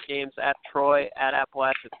schedule with games at Troy, at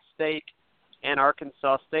Appalachian State, and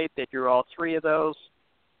Arkansas State. They drew all 3 of those.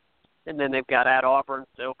 and then they've got at Auburn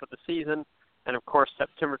to open the season, and of course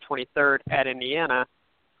September 23rd at Indiana.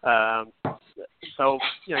 So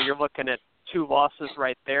you're looking at 2 losses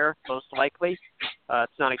right there, most likely.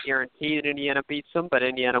 It's not a guarantee that Indiana beats them, but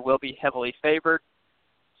Indiana will be heavily favored.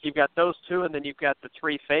 So you've got those 2, and then you've got the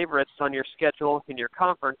 3 favorites on your schedule in your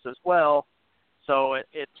conference as well. So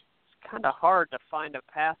it's kind of hard to find a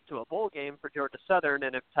path to a bowl game for Georgia Southern,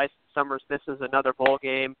 and if Tyson Summers misses another bowl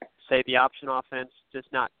game, say the option offense does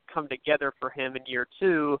not come together for him in year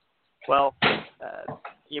 2, well,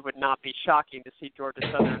 it would not be shocking to see Georgia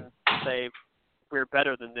Southern say, we're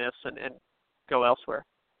better than this, and go elsewhere.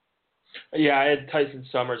 Yeah, I had Tyson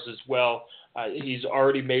Summers as well. He's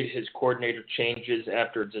already made his coordinator changes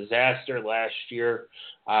after a disaster last year,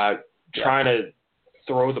 trying to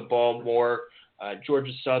throw the ball more.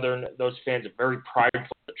 Georgia Southern, those fans are very prideful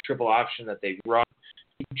of the triple option that they run.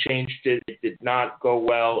 He changed it. It did not go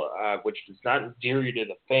well, which does not endear you to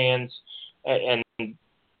the fans. And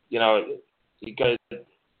you got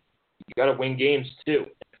to win games too.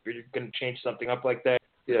 If you're going to change something up like that,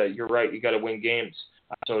 you're right. You got to win games.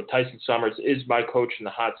 So Tyson Summers is my coach in the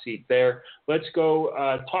hot seat there. Let's go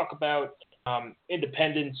talk about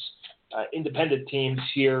independent teams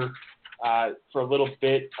here for a little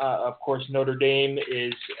bit. Of course, Notre Dame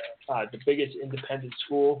is the biggest independent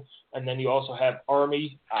school, and then you also have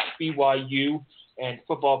Army, BYU, and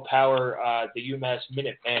Football Power, the UMass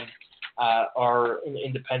Minutemen are an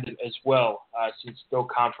independent as well, since no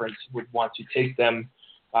conference would want to take them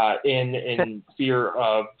in fear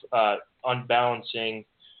of unbalancing,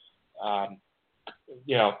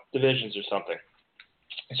 divisions or something.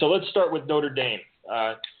 So let's start with Notre Dame.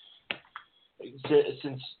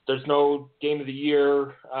 Since there's no game of the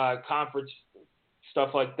year, conference,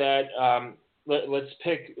 stuff like that, let's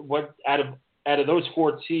pick what out of those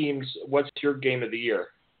 4 teams, what's your game of the year?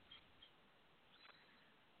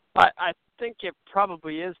 I think it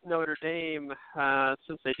probably is Notre Dame,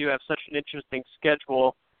 since they do have such an interesting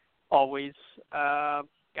schedule always.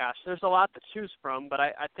 There's a lot to choose from, but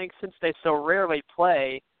I think since they so rarely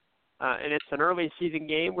play, and it's an early season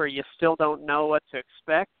game where you still don't know what to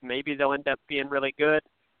expect, maybe they'll end up being really good.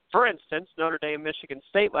 For instance, Notre Dame, Michigan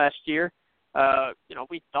State last year,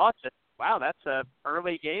 we thought that, wow, that's an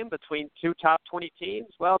early game between 2 top 20 teams.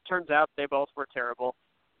 Well, it turns out they both were terrible.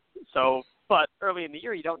 So, but early in the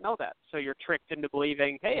year, you don't know that. So you're tricked into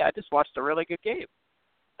believing, hey, I just watched a really good game.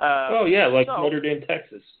 Notre Dame,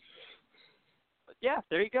 Texas. Yeah,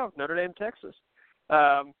 there you go, Notre Dame, Texas.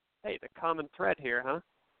 Hey, the common thread here, huh?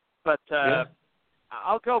 But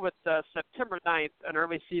I'll go with September 9th, an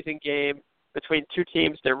early season game between 2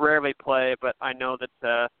 teams that rarely play, but I know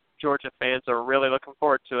that Georgia fans are really looking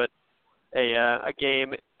forward to it. A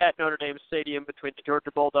game at Notre Dame Stadium between the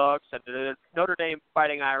Georgia Bulldogs and the Notre Dame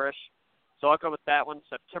Fighting Irish. So I'll go with that one,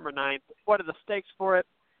 September 9th. What are the stakes for it?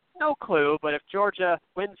 No clue, but if Georgia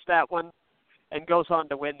wins that one and goes on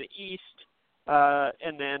to win the East,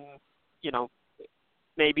 and then,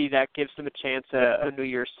 maybe that gives them a chance at a New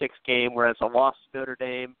Year's Six game, whereas a loss to Notre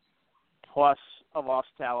Dame plus a loss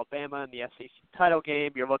to Alabama in the SEC title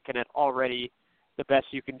game, you're looking at already the best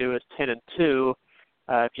you can do is 10-2.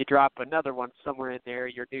 If you drop another one somewhere in there,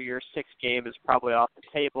 your New Year's Six game is probably off the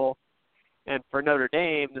table. And for Notre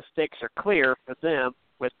Dame, the stakes are clear for them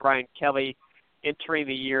with Brian Kelly entering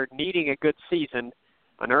the year needing a good season.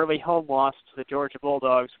 An early home loss to the Georgia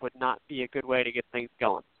Bulldogs would not be a good way to get things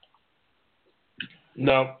going.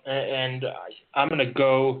 No, and I'm going to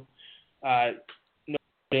go Notre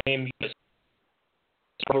Dame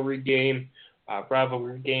rivalry game.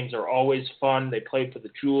 Rivalry games are always fun. They play for the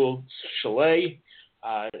Jewel Chalet.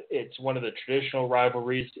 It's one of the traditional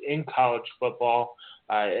rivalries in college football,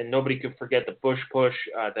 and nobody can forget the Bush Push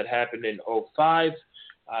that happened in 2005.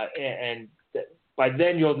 And by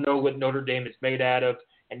then you'll know what Notre Dame is made out of,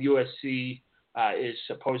 and USC is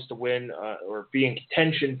supposed to win or be in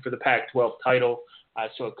contention for the Pac-12 title.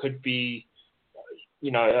 So it could be,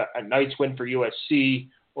 a nice win for USC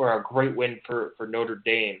or a great win for Notre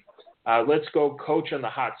Dame. Let's go coach on the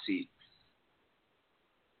hot seat.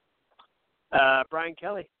 Brian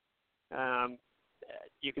Kelly.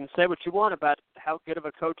 You can say what you want about how good of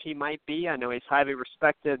a coach he might be. I know he's highly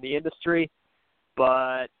respected in the industry,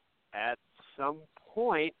 but at some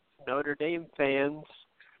point, Notre Dame fans,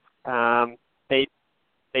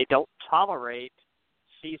 they don't tolerate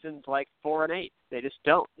seasons like 4-8. They just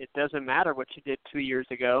don't. It doesn't matter what you did 2 years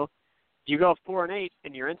ago. You go 4-8,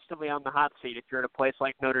 and you're instantly on the hot seat. If you're at a place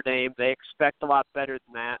like Notre Dame, they expect a lot better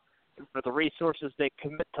than that. And for the resources they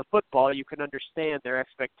commit to football, you can understand their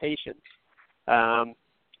expectations.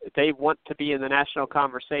 They want to be in the national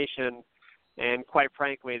conversation, and quite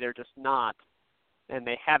frankly, they're just not. and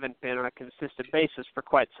they haven't been on a consistent basis for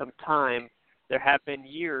quite some time. There have been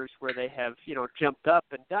years where they have, jumped up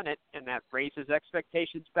and done it, and that raises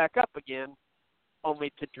expectations back up again,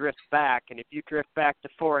 only to drift back. And if you drift back to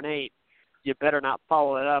 4-8, you better not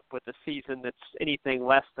follow it up with a season that's anything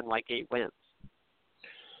less than like 8 wins.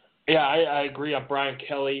 Yeah, I agree on Brian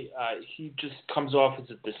Kelly. He just comes off as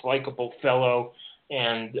a dislikable fellow,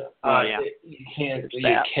 and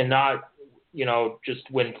you cannot, just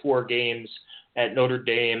win 4 games at Notre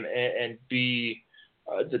Dame and be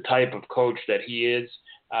the type of coach that he is.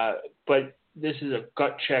 But this is a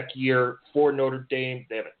gut check year for Notre Dame.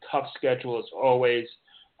 They have a tough schedule as always.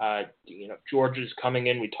 Georgia's coming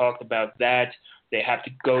in. We talked about that. They have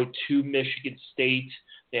to go to Michigan State.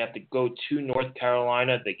 They have to go to North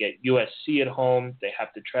Carolina. They get USC at home. They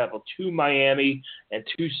have to travel to Miami and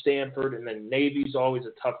to Stanford. And then Navy's always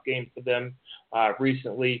a tough game for them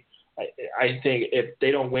recently. I think if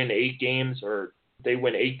they don't win 8 games or they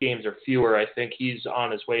win 8 games or fewer, I think he's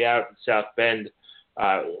on his way out in South Bend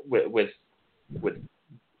with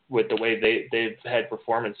the way they've had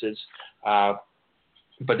performances.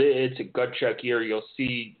 But it's a gut check year. You'll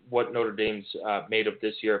see what Notre Dame's made of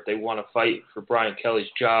this year. If they want to fight for Brian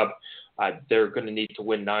Kelly's job, they're going to need to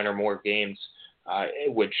win 9 or more games,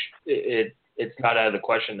 which it's not out of the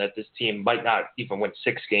question that this team might not even win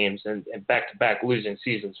 6 games. And back-to-back losing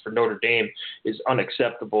seasons for Notre Dame is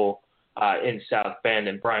unacceptable in South Bend.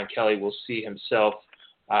 And Brian Kelly will see himself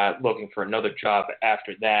looking for another job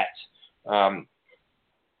after that.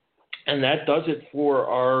 And that does it for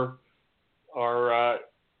our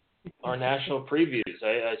national previews.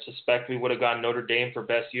 I suspect we would have gone Notre Dame for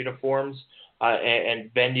best uniforms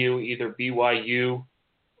and venue, either BYU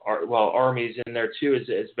or, Army's in there too as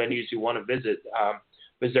venues you want to visit.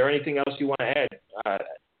 Is there anything else you want to add,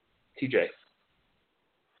 TJ?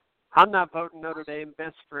 I'm not voting Notre Dame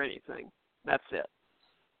best for anything. That's it.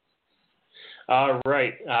 All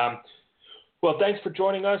right. Well, thanks for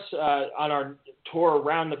joining us on our tour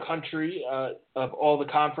around the country of all the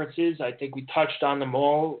conferences. I think we touched on them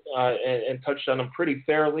all and touched on them pretty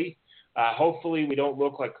fairly. Hopefully we don't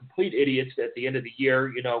look like complete idiots at the end of the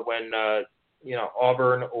year, when,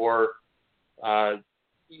 Auburn or,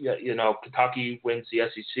 Kentucky wins the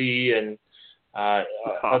SEC and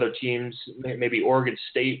other teams, maybe Oregon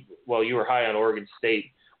State. Well, you were high on Oregon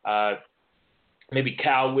State. Maybe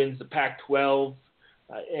Cal wins the Pac-12.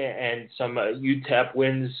 And some UTEP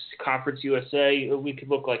wins Conference USA. We could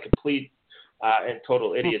look like complete and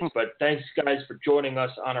total idiots. But thanks, guys, for joining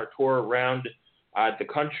us on our tour around the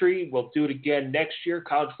country. We'll do it again next year.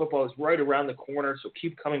 College football is right around the corner, so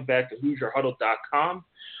keep coming back to HoosierHuddle.com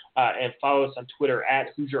and follow us on Twitter at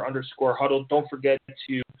Hoosier_Huddle. Don't forget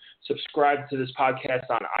to subscribe to this podcast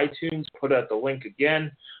on iTunes. Put out the link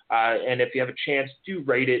again. And if you have a chance, do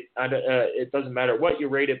rate it. It doesn't matter what you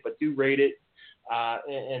rate it, but do rate it.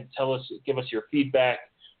 And give us your feedback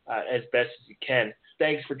as best as you can.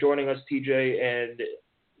 Thanks for joining us, TJ, and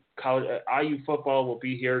IU football will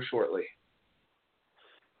be here shortly.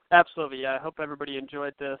 Absolutely. I hope everybody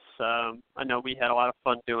enjoyed this. I know we had a lot of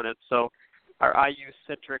fun doing it. So our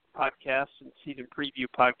IU-centric podcast and season preview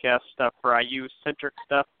podcast stuff for IU-centric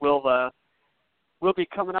stuff will be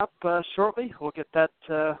coming up shortly. We'll get that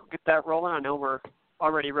rolling. I know we're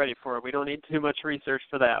already ready for it. We don't need too much research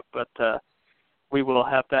for that, but we will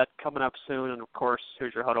have that coming up soon, and of course,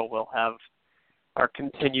 Hoosier Huddle will have our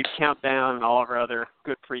continued countdown and all of our other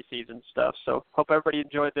good preseason stuff. So hope everybody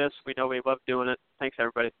enjoyed this. We know we love doing it. Thanks,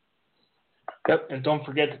 everybody. Yep, and don't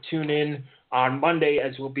forget to tune in on Monday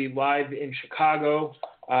as we'll be live in Chicago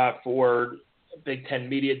for Big Ten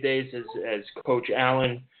Media Days as Coach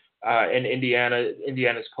Allen and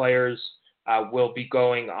Indiana's players will be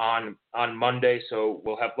going on Monday. So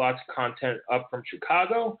we'll have lots of content up from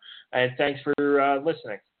Chicago. And thanks for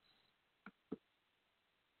listening.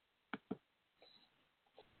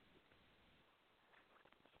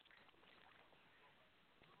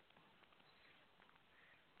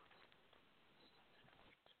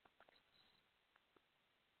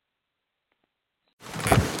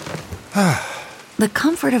 The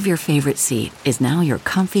comfort of your favorite seat is now your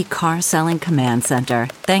comfy car selling command center,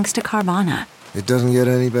 thanks to Carvana. It doesn't get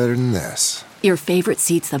any better than this. Your favorite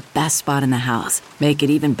seat's the best spot in the house. Make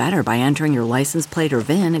it even better by entering your license plate or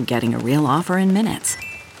VIN and getting a real offer in minutes.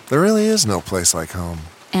 There really is no place like home.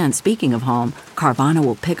 And speaking of home, Carvana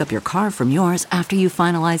will pick up your car from yours after you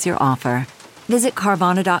finalize your offer. Visit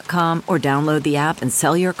Carvana.com or download the app and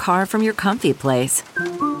sell your car from your comfy place.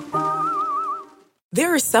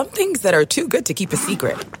 There are some things that are too good to keep a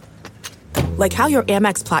secret. Like how your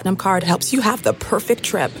Amex Platinum card helps you have the perfect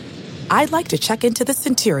trip. I'd like to check into the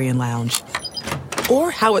Centurion Lounge.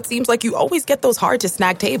 Or how it seems like you always get those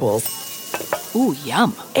hard-to-snag tables. Ooh,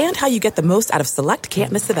 yum. And how you get the most out of select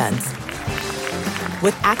can't-miss events.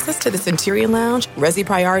 With access to the Centurion Lounge, Resi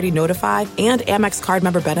Priority Notified, and Amex card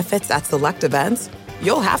member benefits at select events,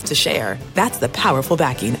 you'll have to share. That's the powerful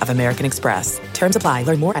backing of American Express. Terms apply.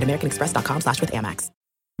 Learn more at americanexpress.com/withAmex.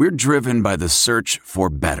 We're driven by the search for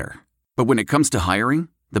better. But when it comes to hiring,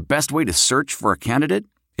 the best way to search for a candidate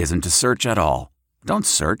isn't to search at all. Don't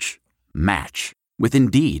search. Match. With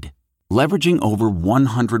Indeed. Leveraging over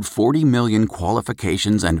 140 million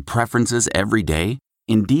qualifications and preferences every day,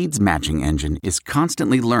 Indeed's matching engine is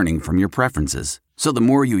constantly learning from your preferences. So the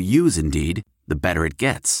more you use Indeed, the better it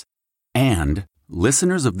gets. And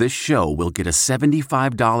listeners of this show will get a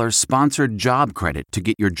 $75 sponsored job credit to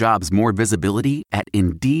get your jobs more visibility at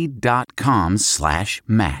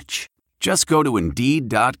Indeed.com/match. Just go to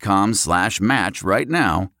Indeed.com/match right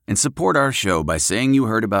now and support our show by saying you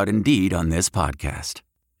heard about Indeed on this podcast.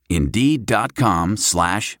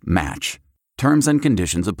 Indeed.com/match. Terms and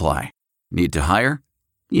conditions apply. Need to hire?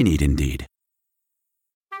 You need Indeed.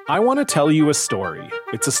 I want to tell you a story.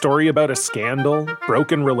 It's a story about a scandal,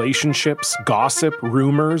 broken relationships, gossip,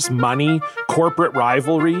 rumors, money, corporate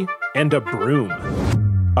rivalry, and a broom.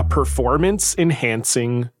 A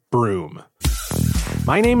performance-enhancing broom.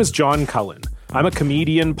 My name is John Cullen. I'm a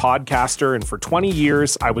comedian, podcaster, and for 20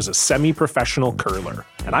 years, I was a semi-professional curler.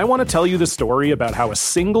 And I want to tell you the story about how a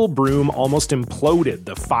single broom almost imploded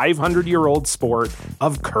the 500-year-old sport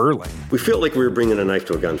of curling. We felt like we were bringing a knife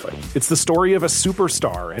to a gunfight. It's the story of a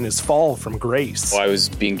superstar and his fall from grace. I was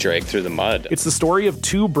being dragged through the mud. It's the story of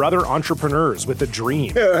two brother entrepreneurs with a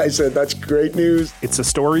dream. I said, that's great news. It's a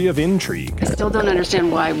story of intrigue. I still don't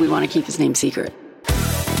understand why we want to keep his name secret.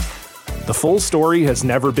 The full story has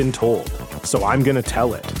never been told, so I'm going to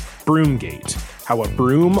tell it. Broomgate, how a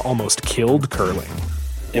broom almost killed curling.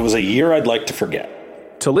 It was a year I'd like to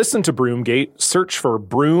forget. To listen to Broomgate, search for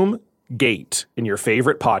Broomgate in your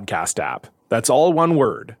favorite podcast app. That's all one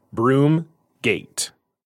word, Broomgate.